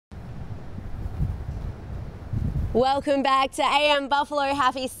Welcome back to AM Buffalo.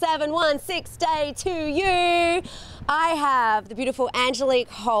 Happy 716 day to you. I have the beautiful Angelique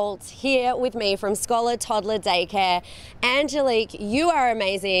Holt here with me from Scholar Toddler Daycare. Angelique, you are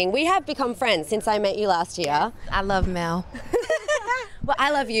amazing. We have become friends since I met you last year. I love Mel. Well,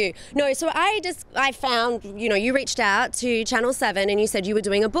 I love you. No, so I found, you reached out to Channel 7 and you said you were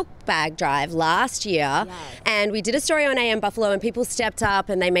doing a book bag drive last year. Yes. And we did a story on AM Buffalo and people stepped up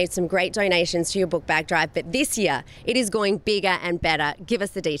and they made some great donations to your book bag drive. But this year, it is going bigger and better. Give us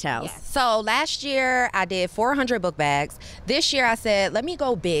the details. Yes. So last year, I did 400 book bags. This year, I said, let me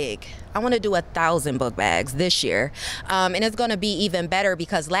go big. I want to do 1,000 book bags this year. And it's going to be even better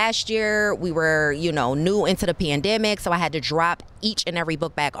because last year we were, new into the pandemic. So I had to drop each and every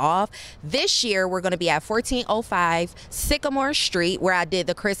book bag off. This year, we're going to be at 1405 Sycamore Street where I did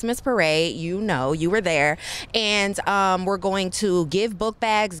the Christmas parade. You were there. And we're going to give book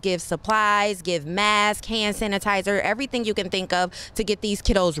bags, give supplies, give masks, hand sanitizer, everything you can think of to get these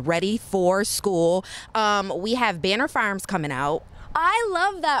kiddos ready for school. We have Banner Farms coming out. I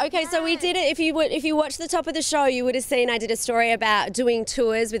love that. Okay, yes. So we did it. If you watched the top of the show, you would have seen I did a story about doing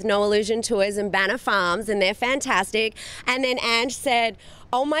tours with No Illusion Tours and Banner Farms, and they're fantastic. And then Ange said,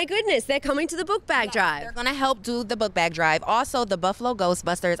 oh my goodness, they're coming to the book bag drive. They're going to help do the book bag drive. Also, the Buffalo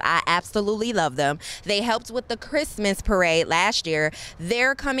Ghostbusters, I absolutely love them. They helped with the Christmas parade last year.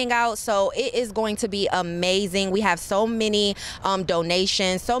 They're coming out, so it is going to be amazing. We have so many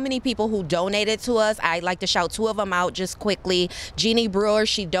donations, so many people who donated to us. I'd like to shout two of them out just quickly. Jeannie Brewer,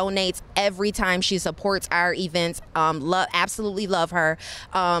 she donates every time she supports our events. Absolutely love her.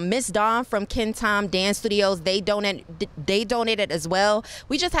 Miss Dawn from Ken Tom Dance Studios, they donated as well.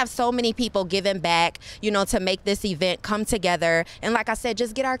 We just have so many people giving back, to make this event come together. And like I said,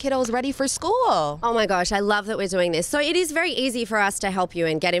 just get our kiddos ready for school. Oh my gosh, I love that we're doing this. So it is very easy for us to help you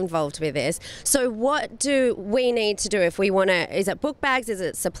and get involved with this. So what do we need to do if we want to, is it book bags, is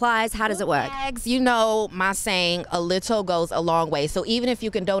it supplies, how does it work? Bags, my saying, a little goes a long way. So even if you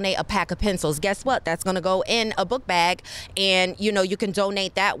can donate a pack of pencils, guess what? That's going to go in a book bag and, you can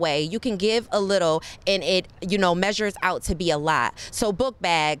donate that way. You can give a little and it, measures out to be a lot. So book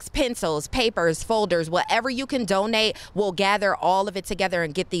bags, pencils, papers, folders, whatever you can donate, we'll gather all of it together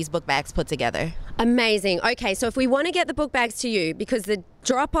and get these book bags put together. Amazing. Okay, so if we want to get the book bags to you, because the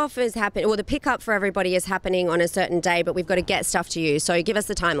drop-off is happening, or the pickup for everybody is happening on a certain day, but we've got to get stuff to you. So give us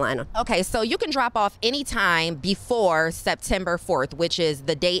the timeline. Okay, so you can drop off anytime before September 4th, which is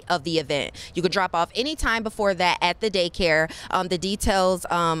the date of the event. You can drop off anytime before that at the daycare. The details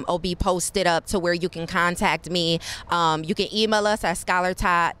will be posted up to where you can contact me. You can email us at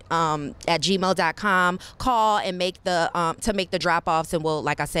scholartot@gmail.com. Call and make the drop-offs, and we'll,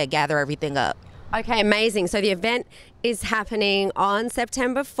 like I said, gather everything up. Okay, amazing. So the event is happening on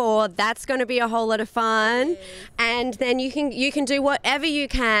September 4th. That's going to be a whole lot of fun. And then you can do whatever you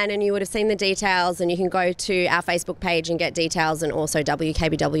can, and you would have seen the details, and you can go to our Facebook page and get details, and also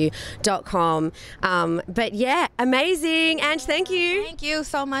WKBW.com. But yeah, amazing. Ange, thank you. Thank you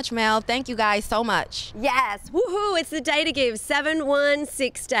so much, Mel. Thank you guys so much. Yes. Woohoo. It's the day to give.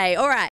 716 day. All right.